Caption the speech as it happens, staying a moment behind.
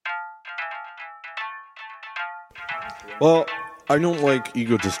Well, I don't like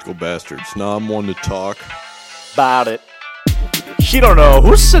egotistical bastards. Now I'm one to talk. About it. She don't know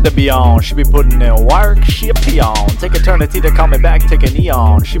who said to be on. She be putting in work, she a peon. Take eternity to call me back, take an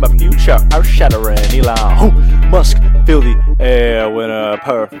eon. She my future, earth-shattering Elon. Who musk fill the air with her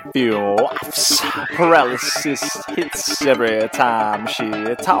perfume. Paralysis hits every time she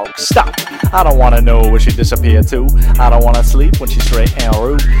talks. Stop. I don't wanna know where she disappeared to. I don't wanna sleep when she's straight and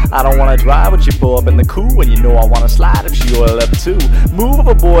rude. I don't wanna drive when she pull up in the coupe. When you know I wanna slide if she oil up too. Move of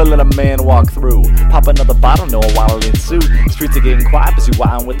a boy, let a man walk through. Pop another bottle, no while ensue. Streets are getting quiet as you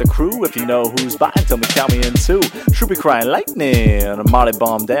wildin' with the crew. If you know who's buying, tell me, count me in two. Troopy crying lightning, Molly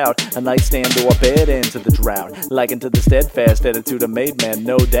bombed out. A nightstand or a bed into the drought. Like into the steadfast attitude of made man,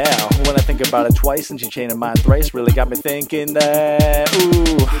 no doubt. When I think about it twice and she chaining mine thrice, really got me thinking that,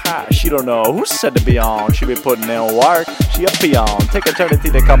 ooh, ha, she don't know who said to be on. She be putting in work, she a peon. Take eternity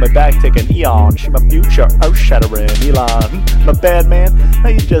to call me back, take an eon. She my future, earth-shattering Elon. My bad man, now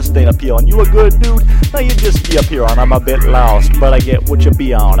you just ain't a peon. You a good dude, now you just be a peon. I'm a bit lost, but I get what you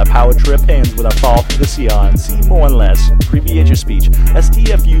be on. A power trip ends with a fall through the Sion. See more and less, abbreviate your speech.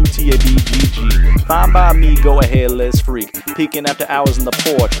 STFUTABGG. Fine by me, go ahead, let's freak. Peeking after hours in the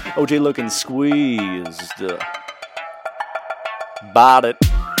porch, OJ looking squeezed. Bought it.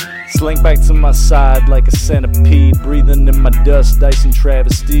 Slink back to my side like a centipede, breathing in my dust, Dyson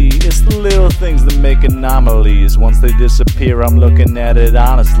travesty. It's the little things that make anomalies. Once they disappear, I'm looking at it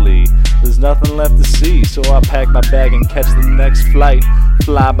honestly. There's nothing left to see, so I pack my bag and catch the next flight.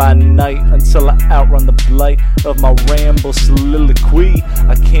 Fly by night until I outrun the blight of my ramble soliloquy.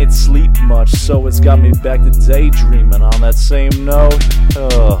 I can't sleep much, so it's got me back to daydreaming. On that same note,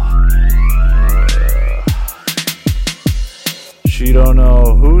 she don't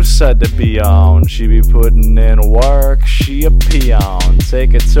know who said to be on. She be putting in work, she a peon.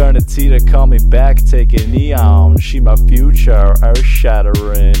 Take eternity to call me back, take an eon. She my future,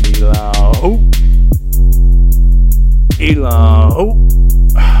 earth-shattering Elon. Ooh. Elon. Ooh.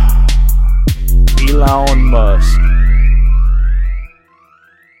 Elon Musk.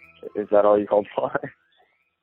 Is that all you called for?